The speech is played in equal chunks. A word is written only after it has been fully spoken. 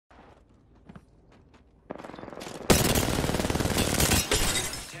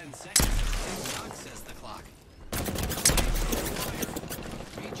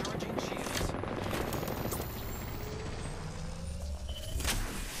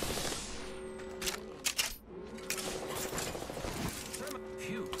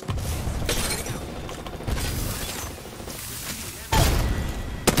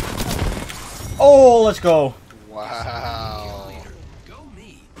Oh, let's go. Wow.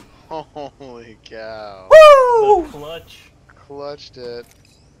 Holy cow. Woo! Clutch. Clutched it.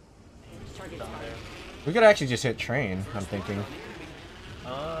 We could actually just hit train, I'm thinking.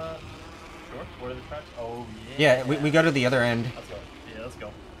 Sure. Where are the tracks? Oh, Yeah, we go to the other end. Let's go. Yeah, let's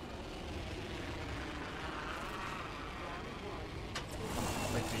go.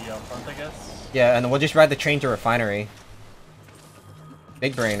 Like the front, I guess? Yeah, and we'll just ride the train to Refinery.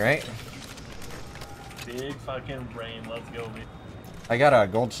 Big brain, right? Big fucking brain. Let's go. I got a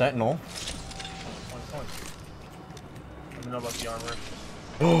gold sentinel. Let me know about the armor.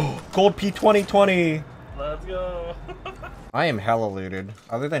 Oh, gold P2020! Let's go. I am hella looted.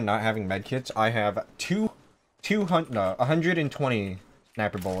 Other than not having medkits, I have 120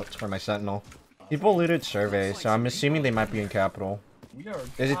 sniper bullets for my sentinel. People looted survey, so I'm assuming they might be in capital.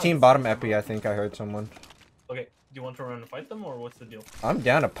 There's a team bottom epi, I think I heard someone. Okay, do you want to run and fight them, or what's the deal? I'm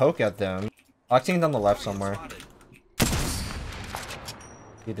down to poke at them. Octane's on the left somewhere.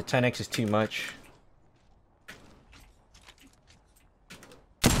 Dude, the 10x is too much.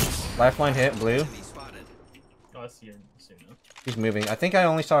 Lifeline hit, blue. Oh, I see her. Now. He's moving. I think I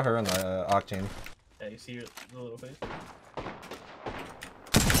only saw her on the Octane. Yeah, you see the little face?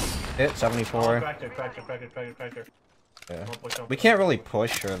 Hit, 74. Oh, cracked her. Yeah. We can't really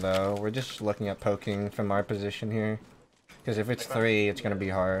push her though. We're just looking at poking from our position here. Because if it's 3, it's gonna be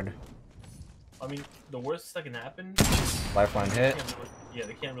hard. I mean, the worst that can happen... Lifeline hit. Yeah,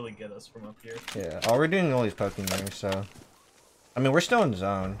 they can't really get us from up here. Yeah, all we're doing all is poking there, so... I mean, we're still in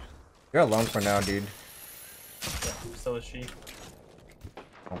zone. You're alone for now, dude. Yeah, so is she.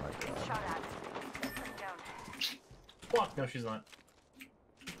 Oh my god. Fuck, no she's not.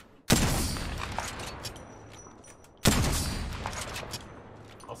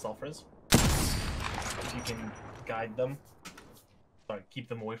 I'll self-res. If you can guide them. Sorry, keep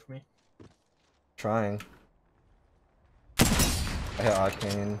them away from me. Trying. I hit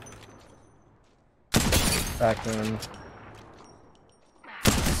Octane. Back in.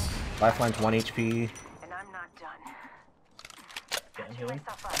 Lifeline's 1 HP. And I'm not done. Yeah, I'm healing.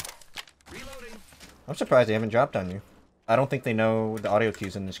 I'm surprised they haven't dropped on you. I don't think they know the audio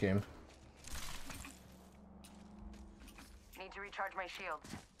cues in this game. Need to recharge my shields.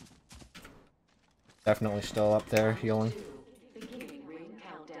 Definitely still up there, healing.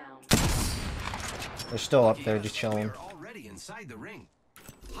 They're still up there, just chilling. Already inside the ring.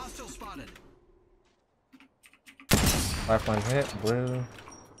 Hostile spotted. Lifeline hit, blue.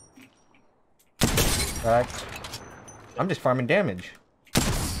 Cracked. I'm just farming damage. Oh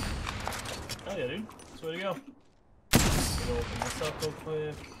yeah, dude. That's the way to go. I'll open this up real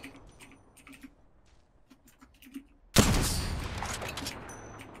quick.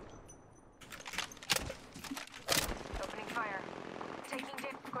 Opening fire. Taking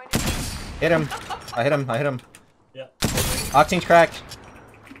dip. Going to... Hit him. I hit him. Yeah. Octane's cracked.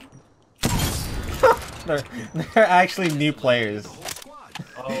 they're actually new players.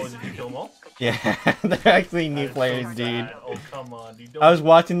 Oh, did you kill them all? Yeah, they're actually new players, dude. Oh, come on, dude. I was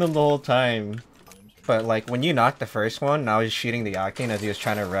watching them the whole time. But, like, when you knocked the first one, and I was shooting the Octane as he was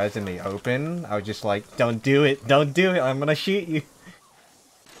trying to res in the open, I was just like, don't do it, I'm gonna shoot you.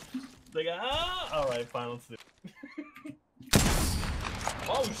 Like, alright, fine, let's do it.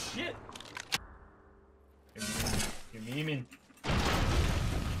 Oh, shit! You're memeing.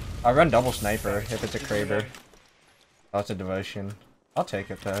 I run double sniper if it's a Kraber. Oh, it's a devotion. I'll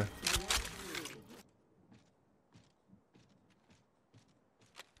take it, though.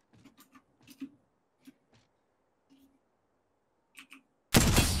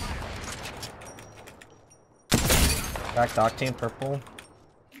 Back Octane, purple.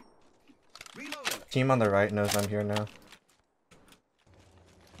 Team on the right knows I'm here now.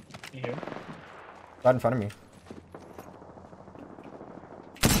 You here? Right in front of me.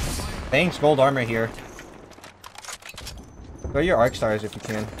 Thanks, gold armor here. Go your arc stars if you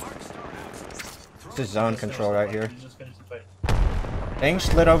can. This is zone control right here. Thanks,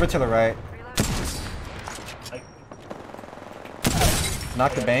 slid over to the right.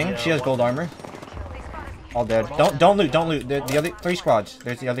 Knock the bang. She has gold armor. All dead. Don't loot. The other 3 squads.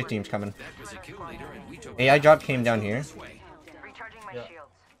 There's the other teams coming. AI drop came down here. Recharging my shields.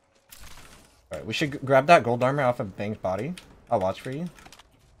 Alright, we should grab that gold armor off of Bang's body. I'll watch for you.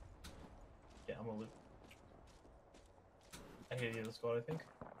 Yeah, I'm gonna loot. I hear you, the squad, I think.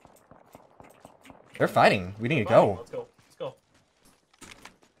 They're fighting. We need to go. Let's go. Let's go.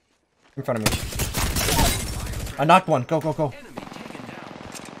 In front of me. I knocked one. Go.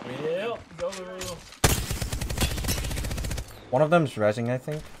 Yeah, go. One of them's rezzing, I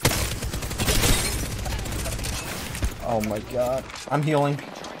think. Oh my god. I'm healing.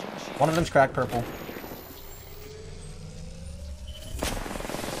 One of them's cracked purple.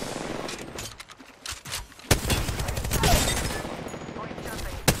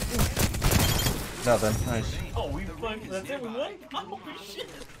 Nothing. Nice. Oh, we fucking. That's it. We won. Oh shit.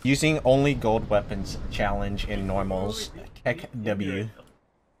 Using only gold weapons challenge in normals. Heck W.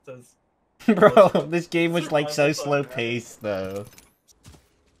 Says Bro, this game was like so slow paced though.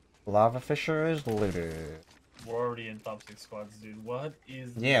 Lava Fisher is looted. we're already in top 6 squads, dude. What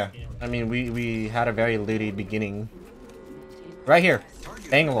is this Yeah, game? I mean we had a very looty beginning. Right here,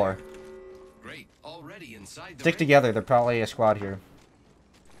 Bangalore. Great. Already inside the Stick ring. together. They're probably a squad here.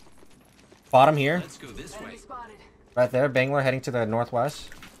 Bottom here, Let's go this way. Spotted. right there. Bangalore heading to the northwest.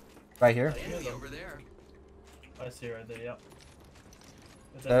 Right here. Enemy over there. I see right there. Yep.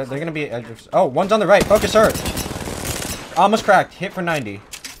 Is They're that- gonna be. Oh, one's on the right. Focus her. Almost cracked. Hit for 90. Care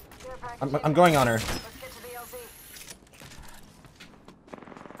package I'm going on her. Let's get to the LZ.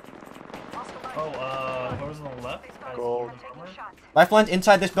 Oscar Mike. Oh, whoever's on the left? has Gold. armor. Taking shots. Lifeline's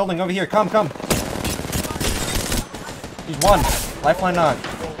inside this building over here. Come. He's one. Lifeline knocked.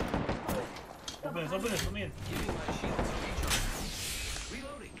 Open this, let me in. Giving my shields a recharge.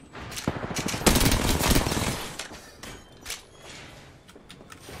 Reloading.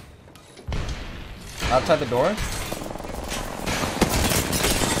 Outside the door. I am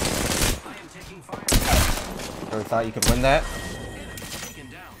taking fire. Really thought you could win that. Enemy taken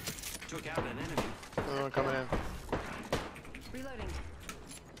down. Took out an enemy. Another one coming in. Reloading.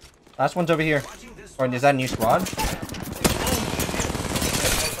 Last one's over here. Watching this. Or is that a new squad?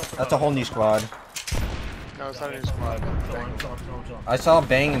 That's a whole new squad. No, it's not a new squad. Chill. I saw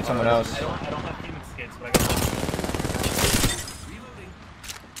Bang and someone else. I don't have Phoenix skates, but I got Reloading.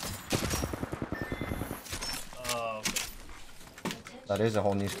 okay. That is a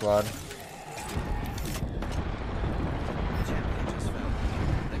whole new squad. Champion just fell.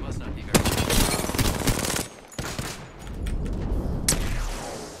 They must not be very.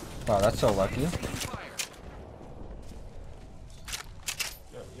 Wow, that's so lucky. Taking fire.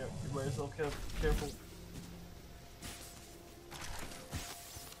 Yeah, you might as well careful.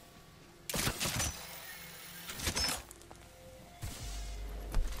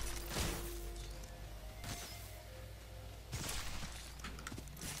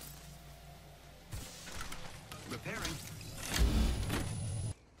 Repairing.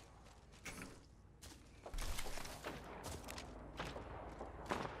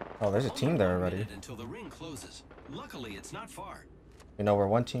 Oh, there's a team there already. Minute until the ring closes. Luckily, it's not far. We know where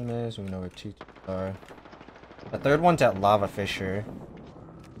one team is. We know where two teams are. The third one's at Lava Fisher.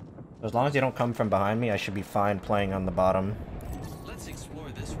 As long as they don't come from behind me, I should be fine playing on the bottom. Let's explore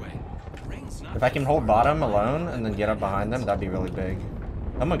this way. Ring's not If I that can hold far. bottom alone and then get up behind them, that'd be really big.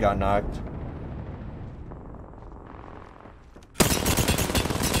 Someone got knocked.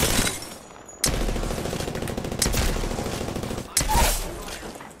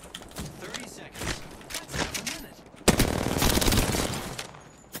 Fire. 30 seconds. That's half a minute.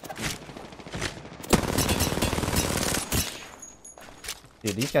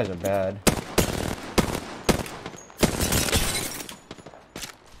 Dude, these guys are bad.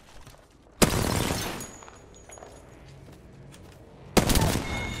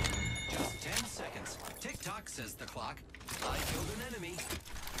 Just 10 seconds. Tick-tock, says the clock. I killed an enemy.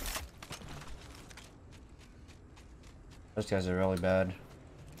 Those guys are really bad.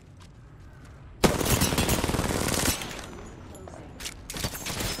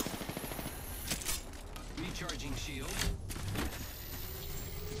 Recharging shield.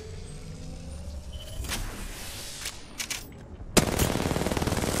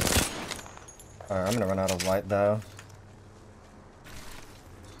 Alright, I'm gonna run out of light though.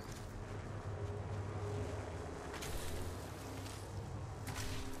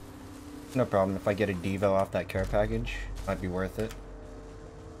 No problem, if I get a Devo off that care package, might be worth it.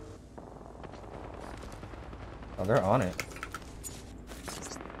 Oh, they're on it.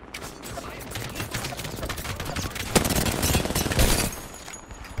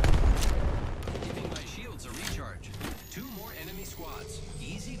 Giving my shields a recharge. 2 more enemy squads.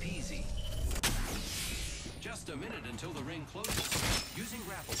 Easy peasy. Just a minute until the ring closes. Using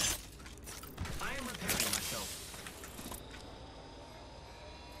grapple. I am repairing myself.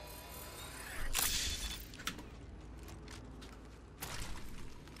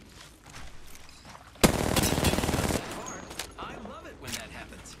 I love it when that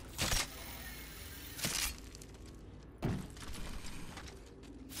happens.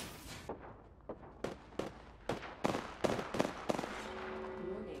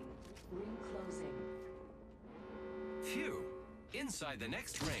 Warning, ring closing. Phew. Inside the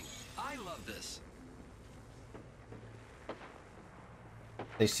next ring. I love this.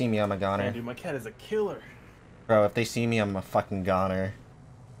 They see me, I'm a goner. Man, dude, my cat is a killer. Bro, if they see me, I'm a fucking goner.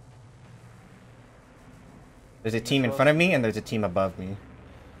 There's a team in front of me, and there's a team above me.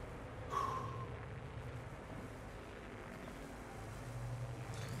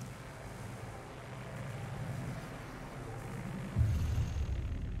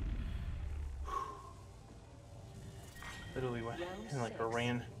 Literally went and like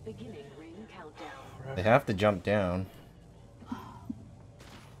ran. Beginning ring countdown. They have to jump down.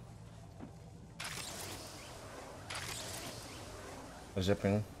 They're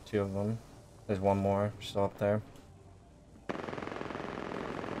zipping, 2 of them. There's one more still up there.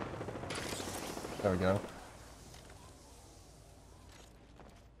 There we go.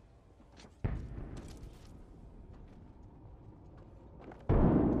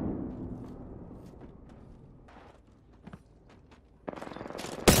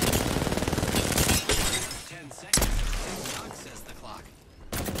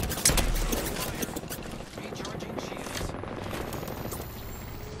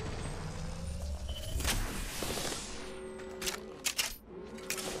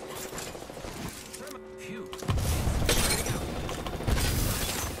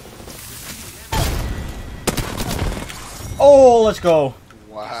 Oh, let's go.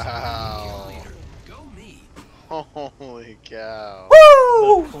 Wow. Holy cow.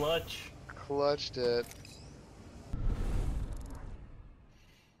 Woo! Clutch. Clutched it.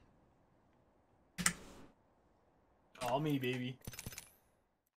 All me, baby.